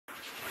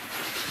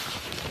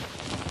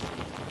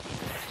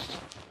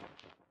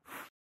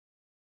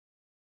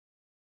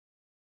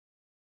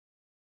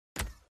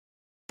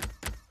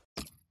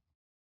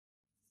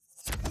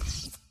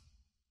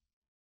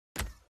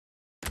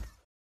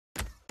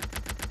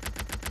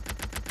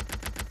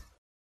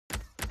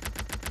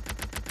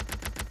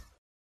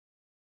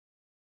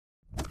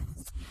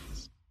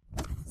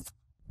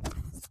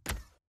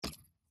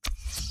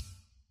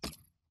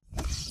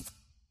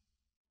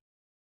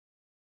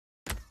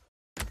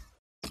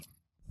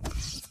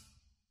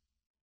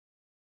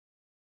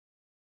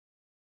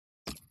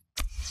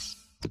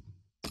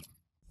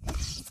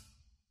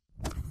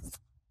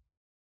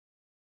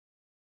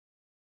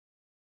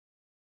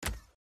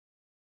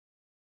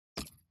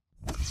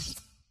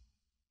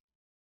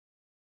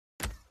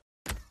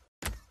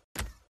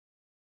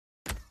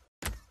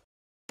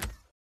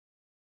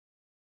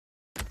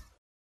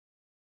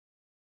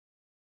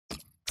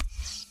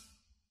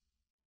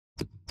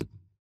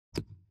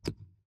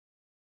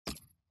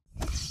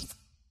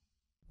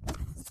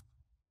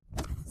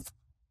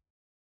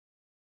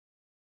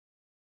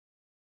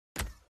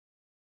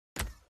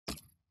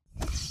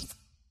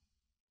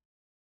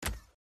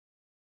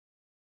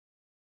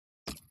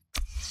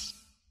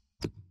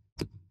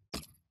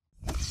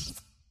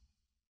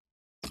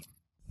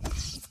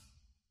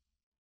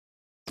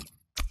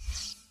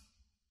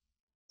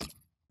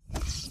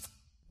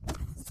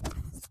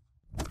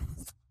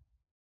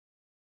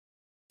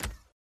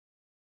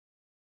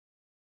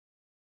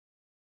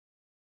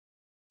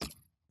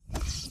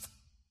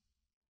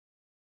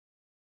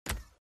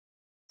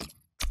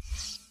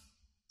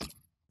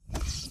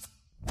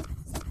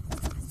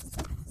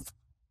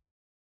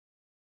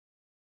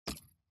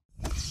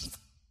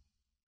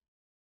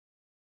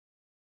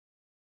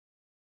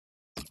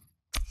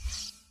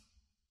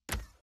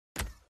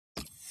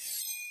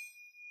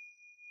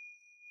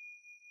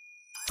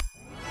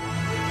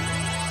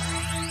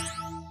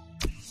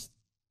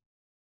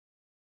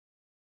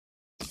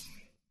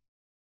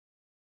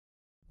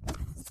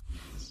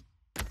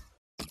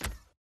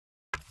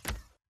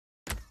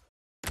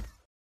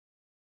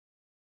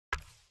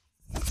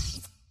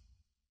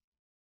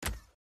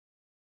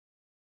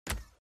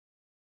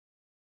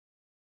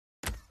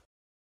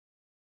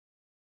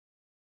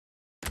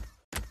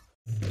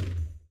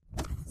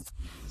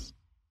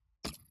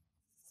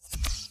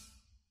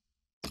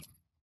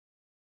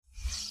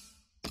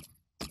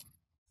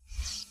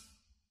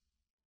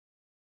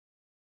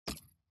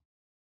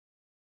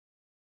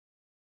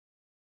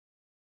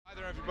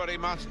Everybody,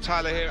 Martin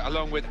Tyler here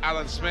along with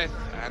Alan Smith,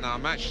 and our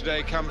match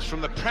today comes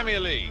from the Premier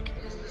League.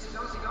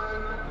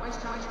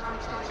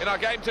 In our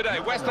game today,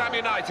 West Ham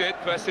United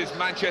versus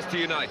Manchester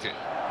United.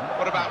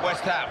 What about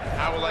West Ham?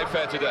 How will they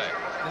fare today?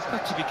 They've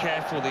got to be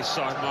careful this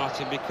side,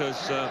 Martin,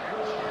 because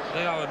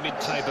they are a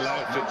mid-table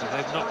outfit and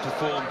they've not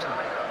performed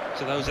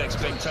to those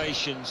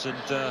expectations, and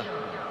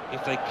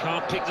if they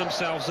can't pick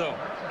themselves up,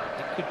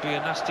 it could be a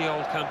nasty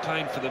old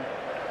campaign for them.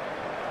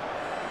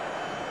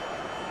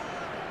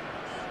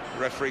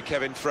 Referee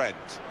Kevin Friend.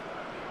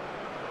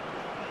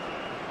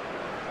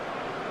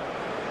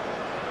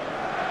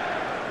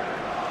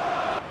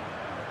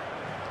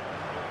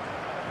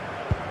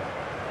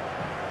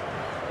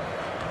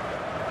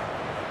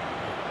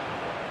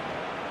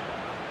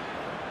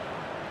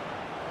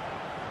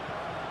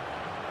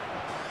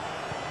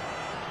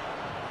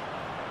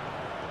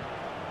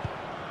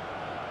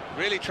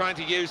 Really trying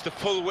to use the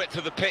full width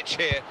of the pitch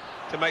here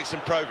to make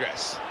some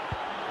progress.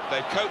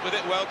 They've coped with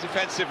it well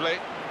defensively.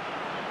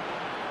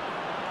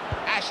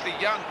 Ashley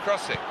Young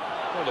crossing.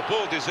 Well, the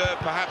ball deserved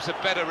perhaps a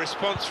better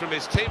response from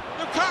his team.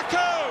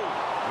 Lukaku!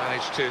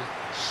 Managed to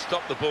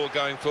stop the ball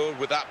going forward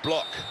with that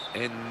block.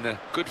 In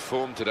good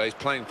form today, he's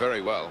playing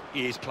very well.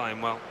 He is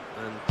playing well,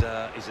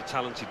 and he's a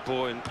talented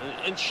boy,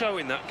 and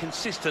showing that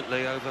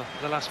consistently over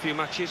the last few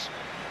matches.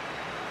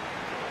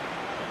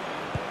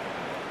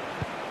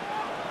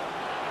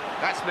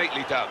 That's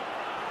neatly done.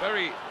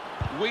 Very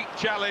weak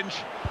challenge.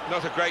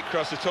 Not a great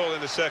cross at all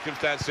in the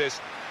circumstances.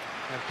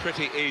 And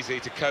pretty easy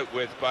to cope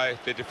with by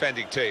the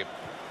defending team.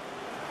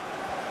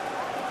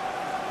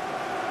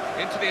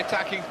 Into the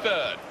attacking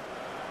third.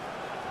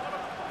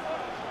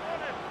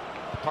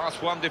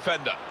 Past one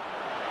defender.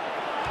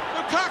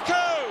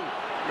 Lukaku!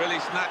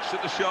 Really snatched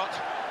at the shot,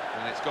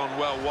 and it's gone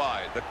well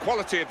wide. The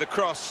quality of the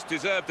cross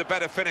deserved a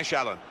better finish,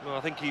 Alan. Well,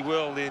 I think he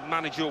will. The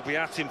manager will be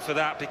at him for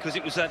that, because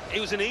it was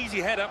an easy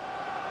header.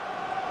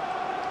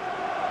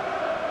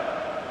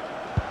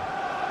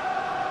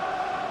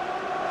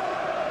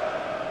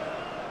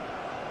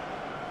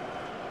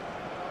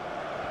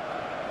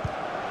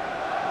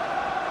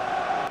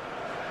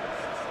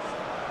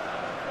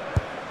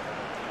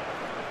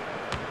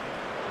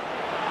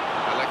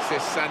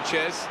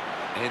 Sanchez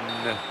in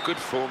good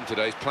form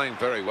today. He's playing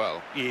very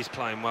well. He is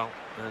playing well,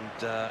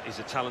 and he's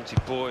a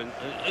talented boy,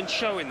 and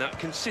showing that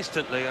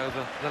consistently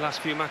over the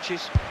last few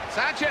matches.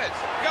 Sanchez,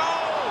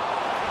 goal!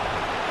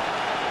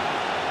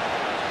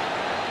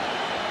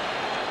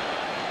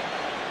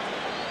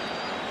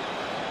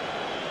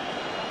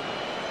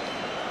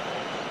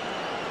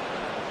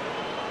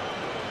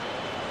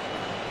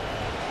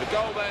 The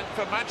goal then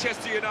for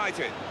Manchester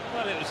United.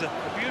 Well, it was a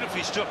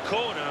beautifully struck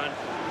corner, and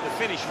the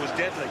finish was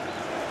deadly.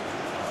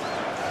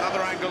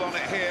 Another angle on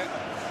it here.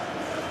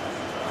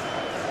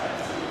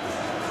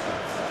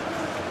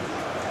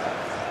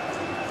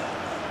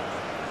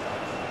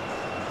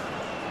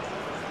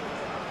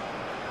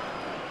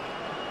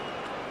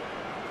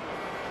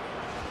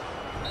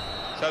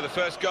 So the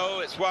first goal,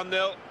 it's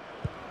 1-0.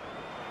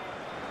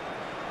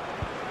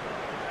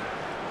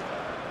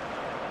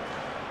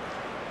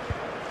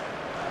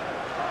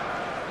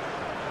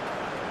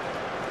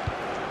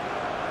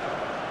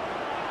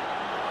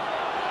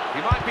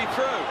 He might be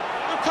through.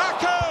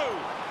 Lukaku!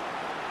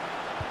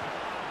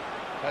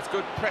 That's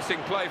good pressing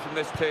play from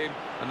this team.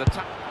 And the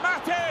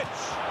Matic!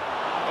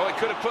 Oh, he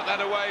could have put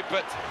that away,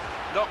 but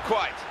not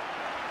quite.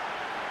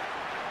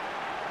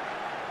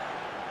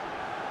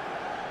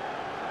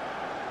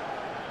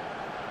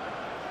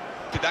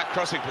 Did that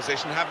crossing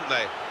position, haven't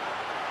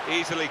they?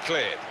 Easily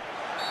cleared.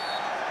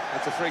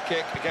 That's a free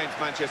kick against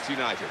Manchester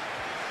United.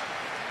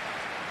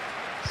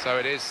 So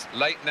it is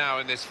late now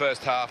in this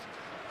first half,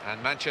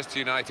 and Manchester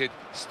United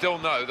still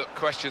know that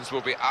questions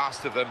will be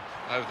asked of them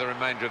over the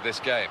remainder of this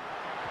game.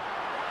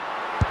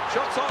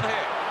 Shots on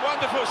here.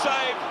 Wonderful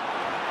save.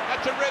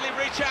 Had to really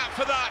reach out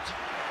for that.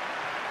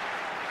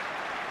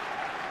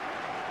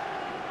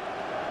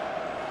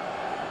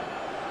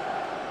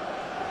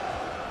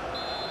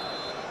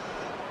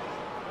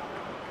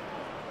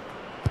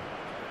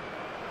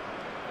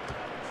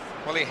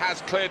 Well, he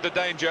has cleared the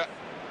danger.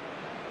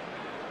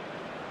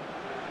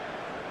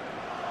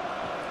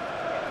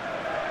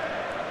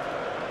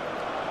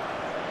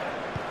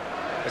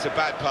 It's a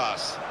bad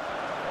pass.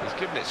 He's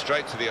given it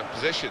straight to the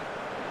opposition.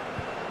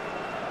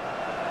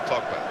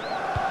 Pogba.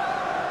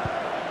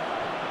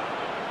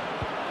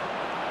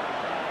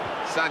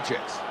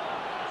 Sanchez.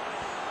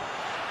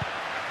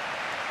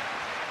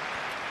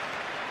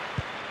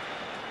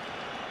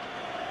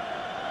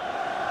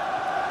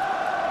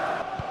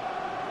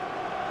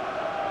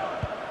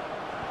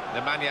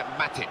 Nemanja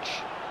Matic.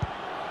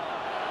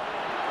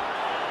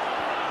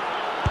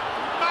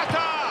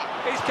 Mata!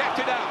 He's kept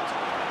it out.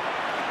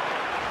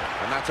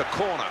 And that's a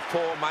corner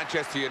for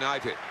Manchester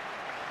United.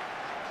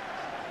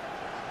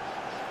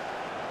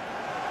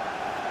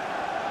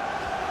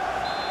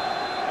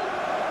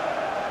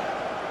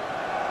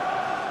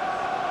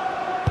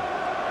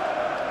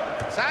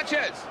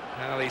 Sanchez!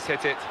 Well, he's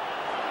hit it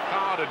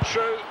hard and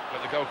true,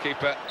 but the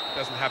goalkeeper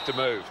doesn't have to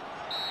move.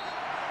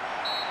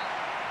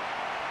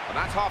 And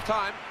that's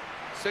half-time,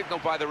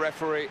 signalled by the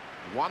referee,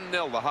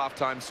 1-0 the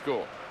half-time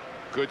score.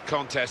 Good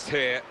contest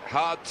here,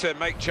 hard to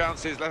make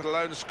chances, let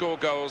alone score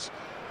goals.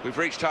 We've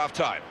reached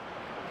half-time.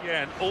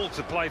 Yeah, and all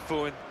to play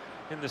for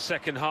in the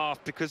second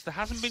half, because there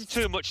hasn't been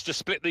too much to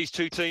split these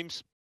two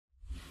teams.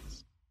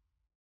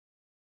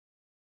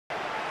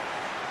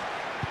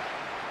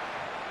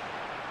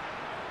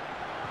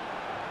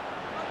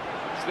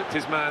 Slipped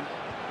his man.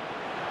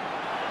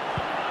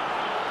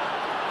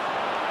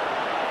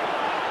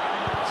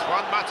 It's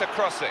Juan Mata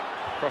crossing.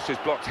 Cross is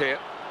blocked here.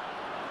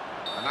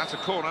 And that's a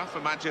corner for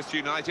Manchester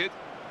United.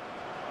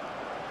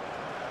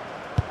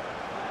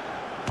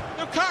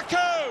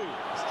 Lukaku!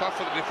 It's tough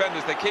for the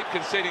defenders, they keep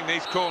conceding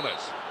these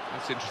corners.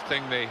 That's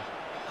interesting, the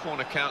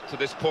corner count to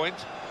this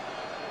point.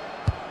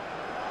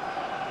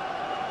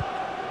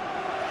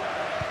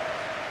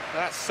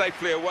 That's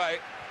safely away.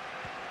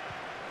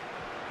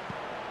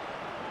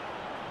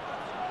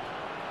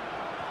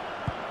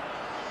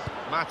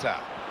 Mata.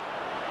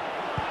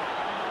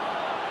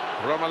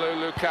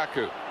 Romelu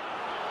Lukaku.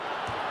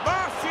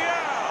 Martial!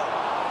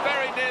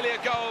 Very nearly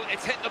a goal,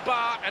 it's hit the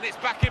bar and it's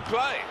back in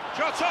play.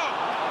 Shot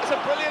on! It's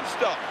a brilliant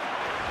stop.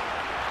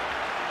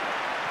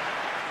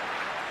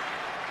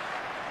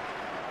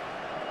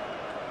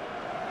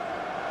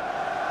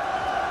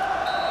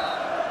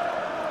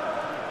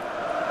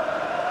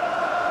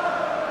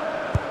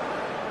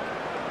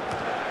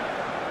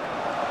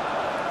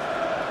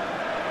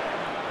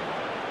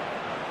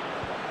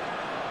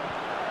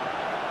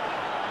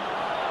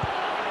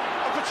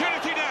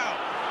 Opportunity now.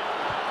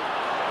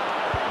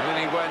 And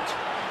then he went,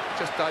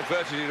 just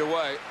diverted it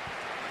away.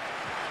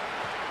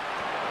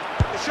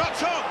 The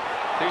shot's on.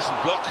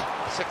 Decent block.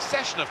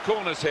 Succession of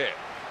corners here.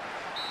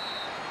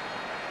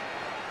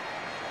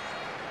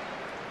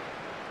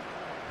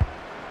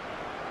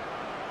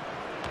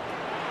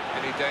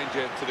 Any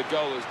danger to the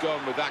goal has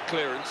gone with that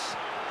clearance.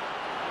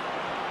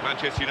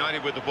 Manchester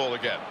United with the ball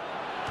again.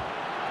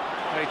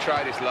 He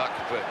tried his luck,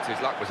 but his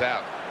luck was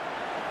out.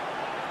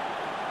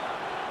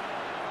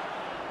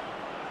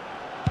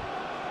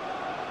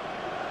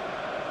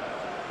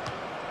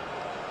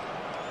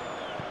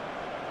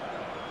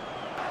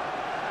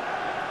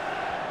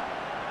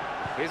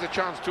 Here's a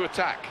chance to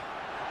attack.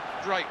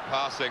 Great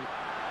passing,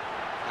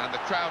 and the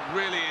crowd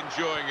really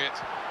enjoying it.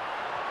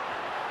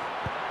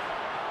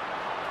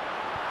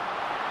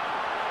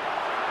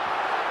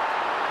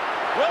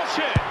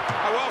 Wilshere,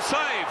 oh, well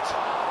saved.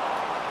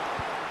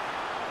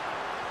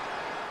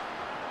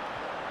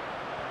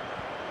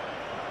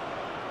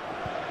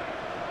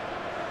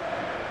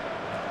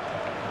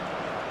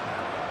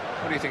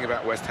 What do you think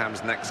about West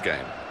Ham's next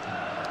game?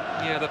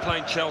 Yeah, they're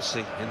playing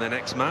Chelsea in their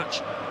next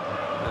match.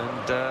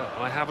 And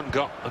I haven't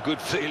got a good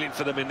feeling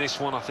for them in this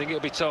one. I think it'll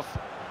be tough.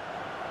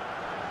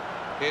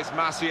 Here's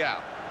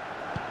Martial.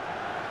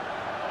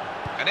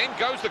 And in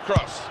goes the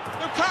cross.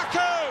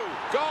 Lukaku!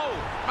 Goal!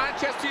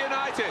 Manchester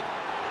United.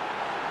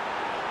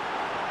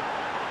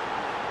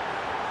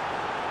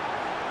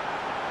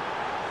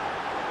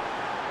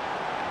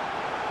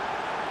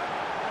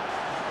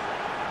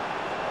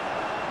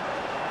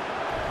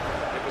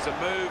 It was a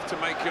move to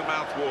make your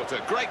mouth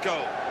water. Great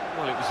goal.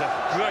 Well, it was a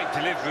great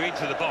delivery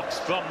into the box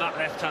from that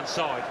left-hand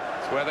side.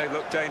 It's where they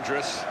look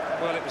dangerous.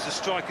 Well, it was a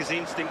striker's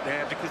instinct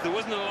there, because there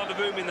wasn't a lot of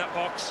room in that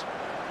box.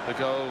 The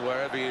goal,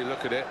 wherever you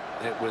look at it,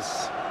 it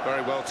was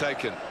very well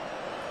taken.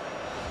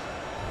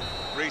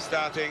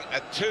 Restarting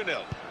at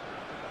 2-0.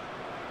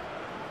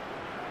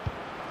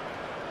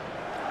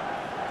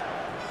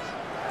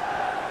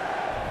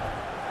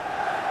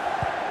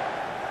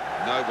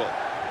 Noble.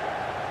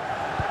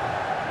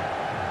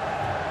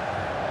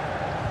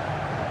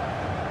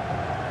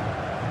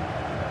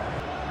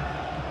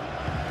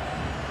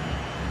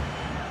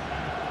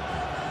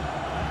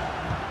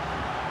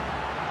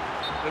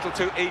 A little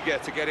too eager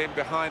to get in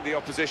behind the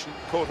opposition,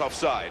 caught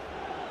offside.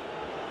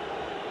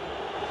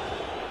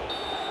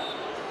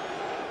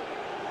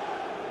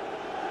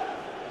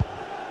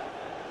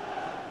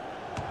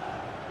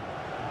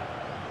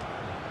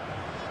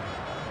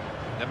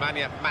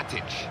 Nemanja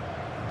Matic.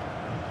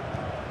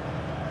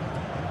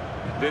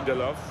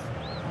 Lindelof.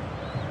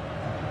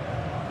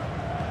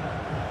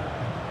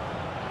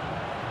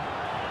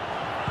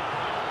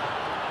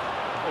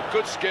 Oh,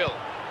 good skill.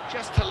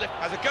 Just to lift.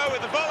 Has a go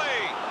with the volley.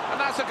 And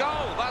that's a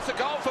goal. That's a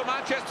goal for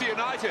Manchester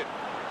United.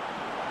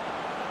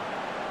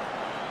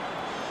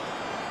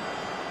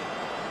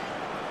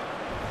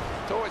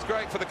 It's always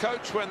great for the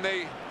coach when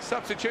the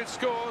substitute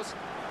scores,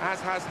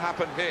 as has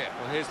happened here.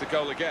 Well, here's the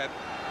goal again.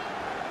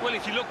 Well,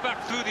 if you look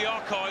back through the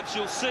archives,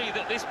 you'll see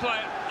that this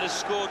player has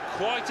scored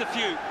quite a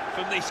few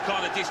from these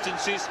kind of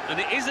distances, and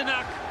it is a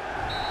knack.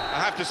 I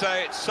have to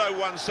say, it's so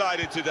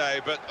one-sided today,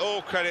 but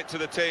all credit to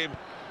the team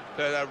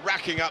that are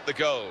racking up the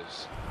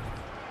goals.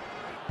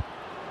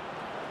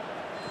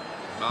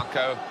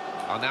 Marko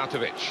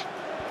Arnautovic.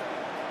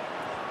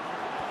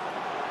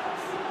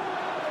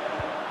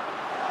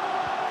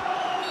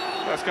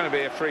 That's going to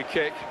be a free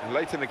kick,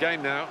 late in the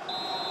game now.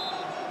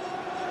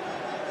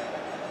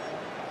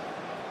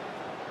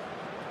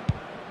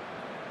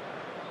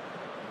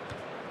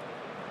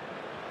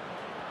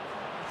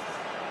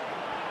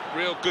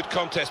 Real good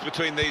contest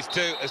between these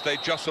two as they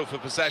jostle for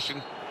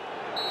possession.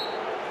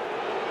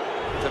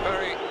 It's a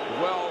very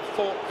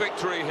well-fought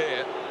victory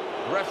here.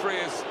 The referee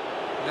has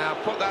now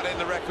put that in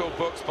the record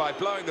books by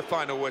blowing the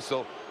final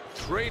whistle.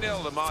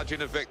 3-0 the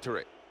margin of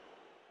victory.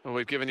 Well,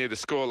 we've given you the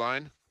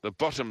scoreline. The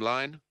bottom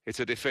line, it's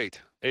a defeat.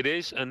 It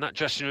is, and that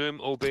dressing room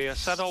will be a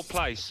sad old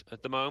place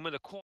at the moment.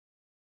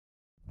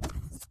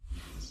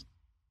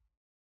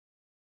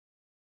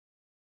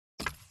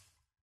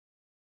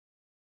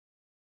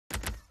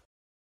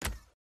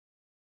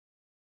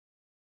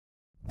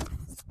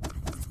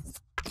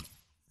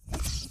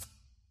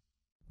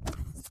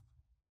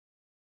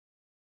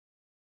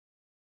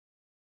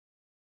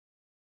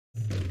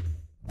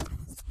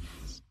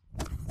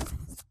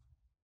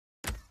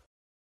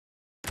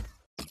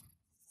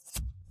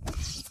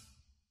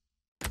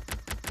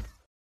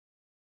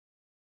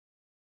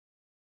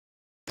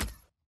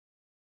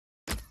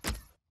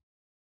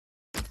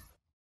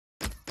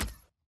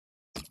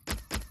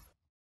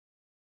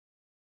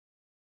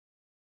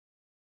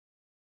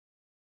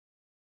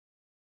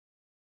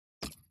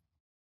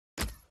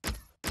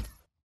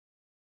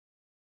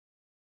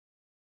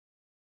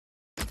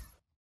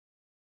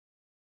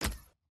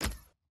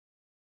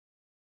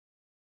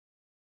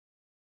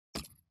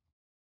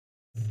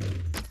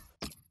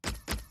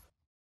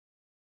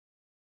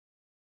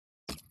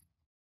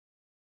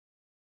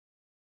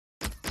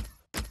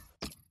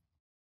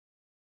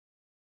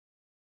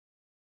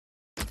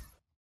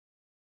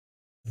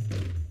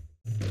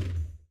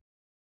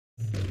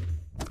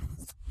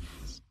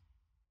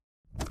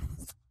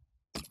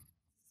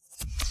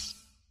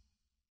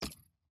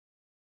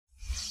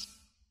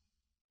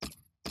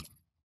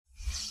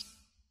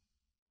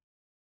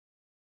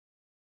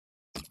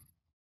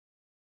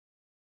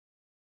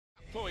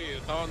 For you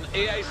on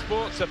EA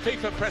Sports, a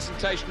FIFA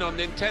presentation on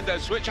Nintendo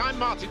Switch. I'm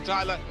Martin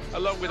Tyler,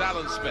 along with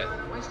Alan Smith.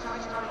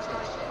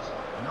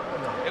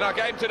 In our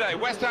game today,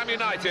 West Ham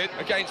United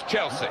against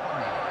Chelsea.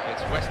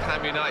 It's West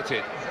Ham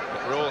United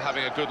that we're all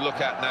having a good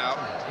look at now.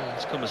 Yeah,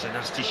 it's come as a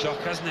nasty shock,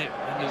 hasn't it?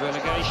 In the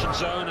relegation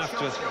zone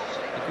after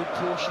a good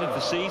portion of the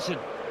season.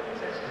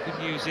 The good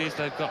news is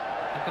they've got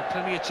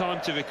plenty of time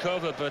to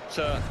recover, but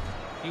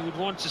you would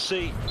want to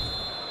see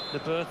the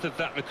birth of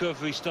that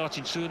recovery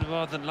starting sooner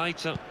rather than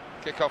later.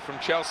 Kick-off from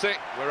Chelsea,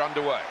 we're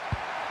underway.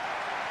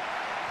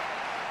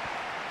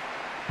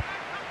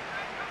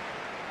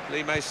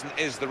 Lee Mason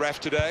is the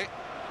ref today.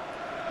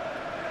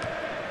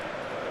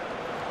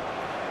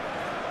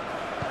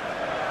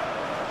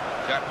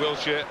 Jack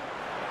Wilshere.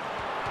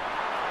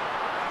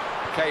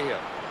 Cahill.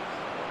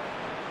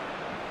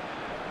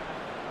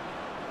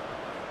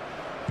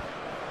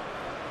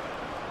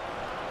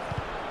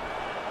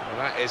 Well,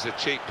 that is a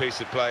cheap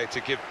piece of play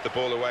to give the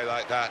ball away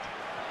like that.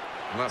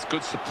 And that's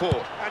good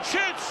support. And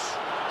shoots!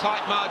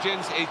 Tight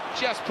margins, he's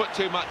just put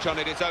too much on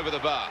it, it's over the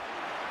bar.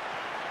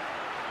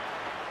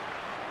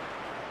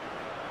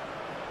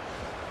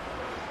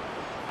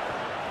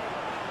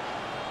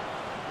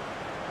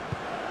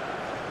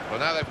 Well,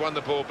 now they've won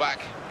the ball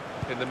back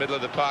in the middle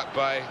of the park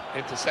by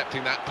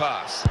intercepting that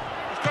pass.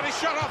 He's got his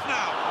shot off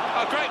now.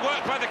 Oh, great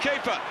work by the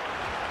keeper.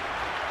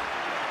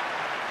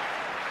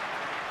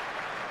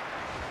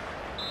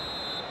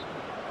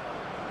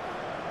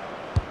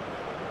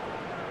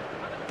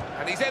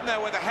 And he's in there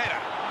with a header.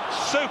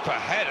 Super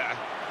header,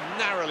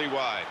 narrowly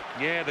wide.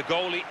 Yeah, the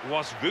goalie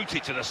was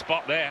rooted to the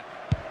spot there.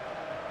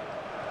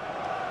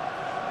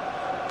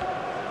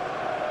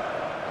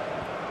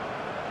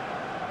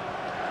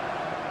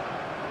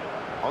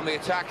 On the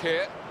attack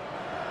here.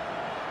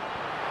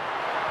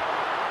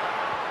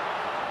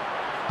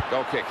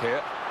 Goal kick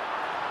here.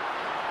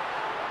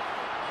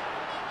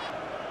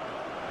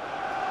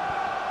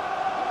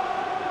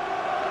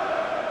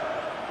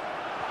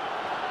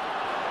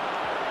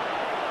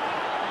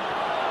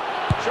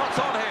 Shots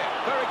on here.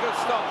 Very good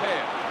stop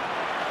here.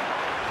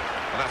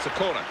 And that's a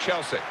corner,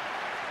 Chelsea.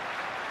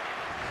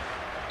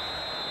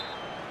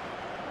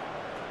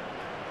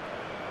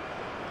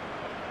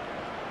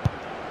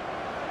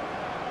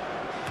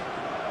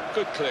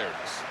 Good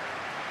clearance.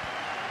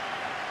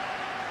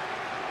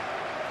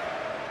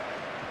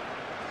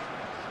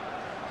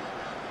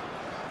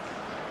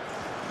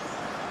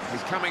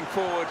 He's coming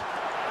forward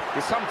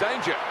with some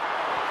danger.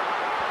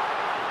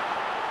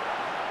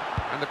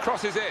 And the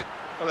cross is in.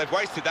 Well, they've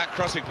wasted that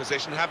crossing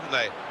position, haven't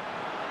they?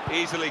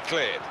 Easily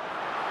cleared.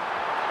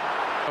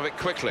 Of it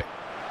quickly.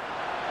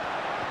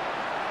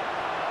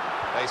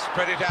 They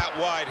spread it out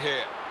wide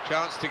here.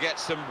 Chance to get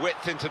some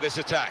width into this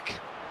attack.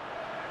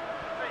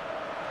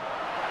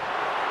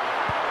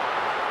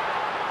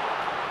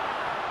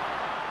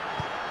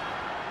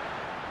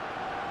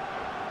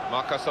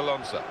 Marcos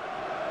Alonso.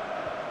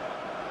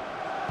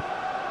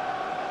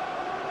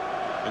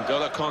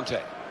 N'Golo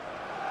Conte.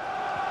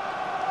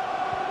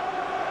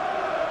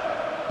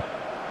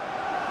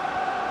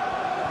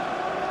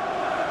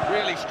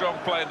 Really strong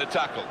play in the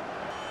tackle.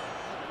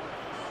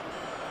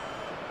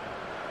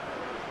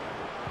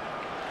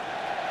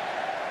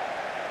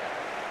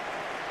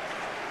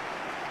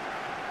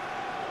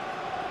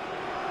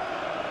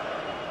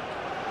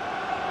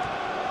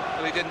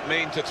 Well, he didn't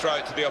mean to throw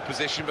it to the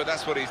opposition, but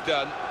that's what he's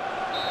done.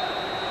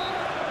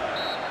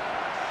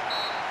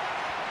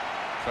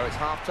 So it's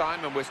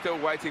half-time, and we're still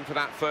waiting for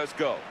that first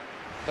goal.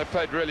 They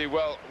played really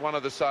well, one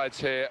of the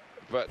sides here,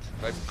 but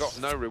they've got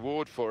no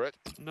reward for it.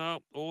 No,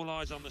 all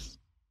eyes on the...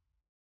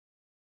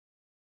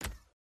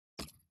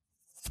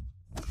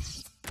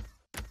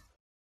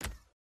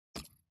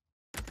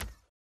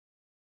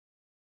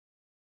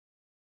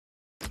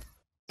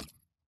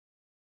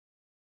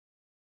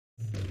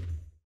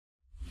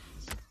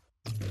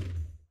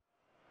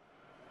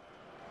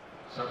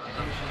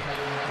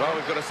 Well,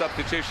 we've got a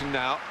substitution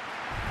now.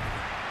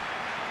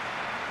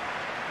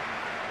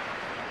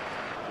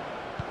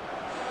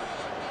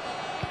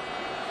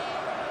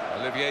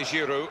 Olivier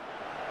Giroud.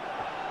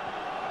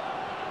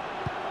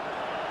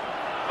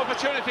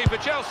 Opportunity for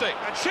Chelsea,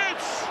 and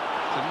shoots!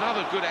 It's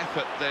another good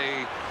effort.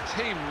 The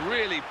team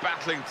really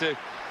battling to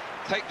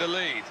take the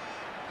lead.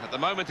 At the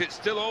moment, it's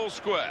still all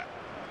square.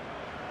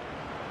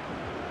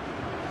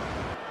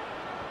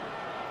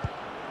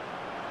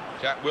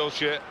 Jack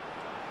Wilshere.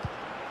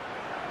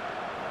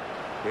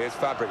 Here's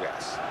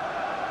Fabregas.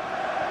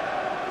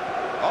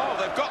 Oh,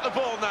 they've got the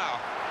ball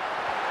now.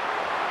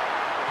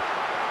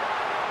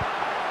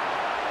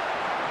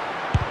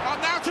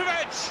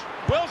 Arnautovic!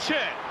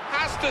 Wilshere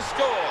has to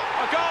score.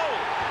 A goal!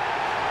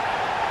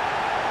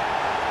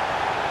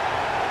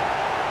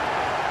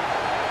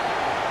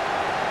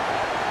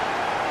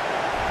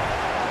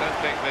 I don't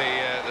think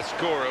the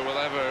scorer will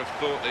ever have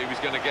thought that he was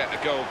going to get a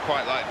goal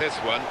quite like this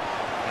one.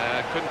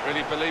 Couldn't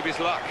really believe his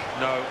luck.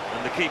 No,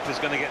 and the keeper's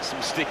going to get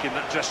some stick in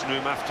that dressing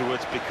room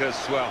afterwards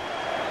because, well,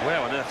 where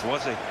on earth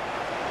was he?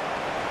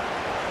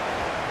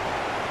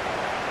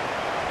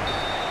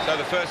 So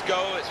the first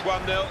goal, it's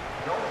 1-0.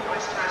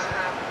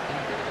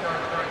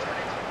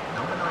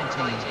 Number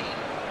 19.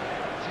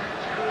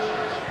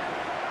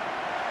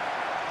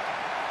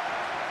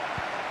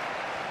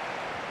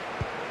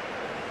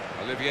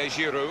 Olivier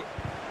Giroud.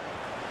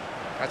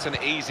 That's an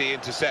easy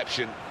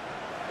interception,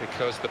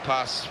 because the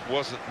pass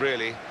wasn't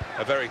really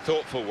a very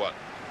thoughtful one.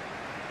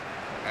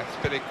 That's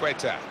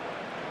Piliqueta.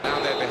 Now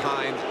they're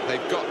behind.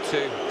 They've got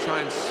to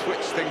try and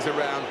switch things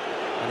around.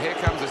 And here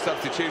comes a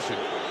substitution.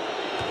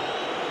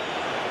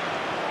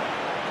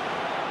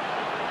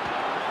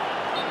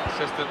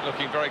 Assistant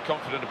looking very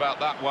confident about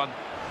that one.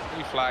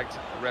 He flagged,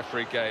 the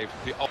referee gave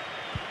the...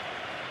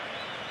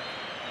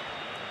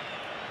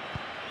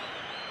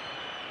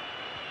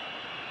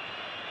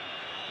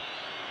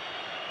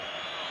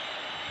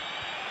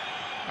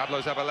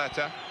 Pablo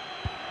Zabaleta.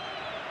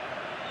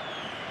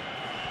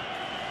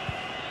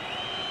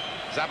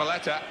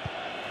 Zabaleta.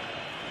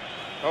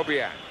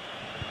 Obiang.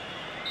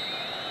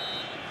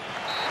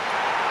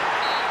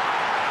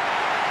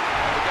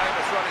 And the game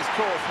has run its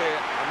course here,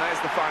 and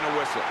there's the final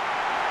whistle.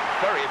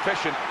 Very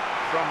efficient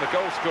from the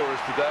goal scorers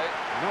today.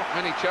 Not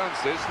many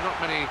chances, not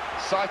many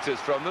sighters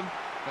from them.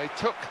 They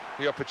took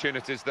the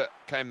opportunities that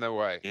came their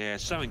way. Yeah,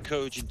 so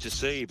encouraging to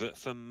see, but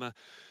from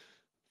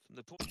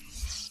the point...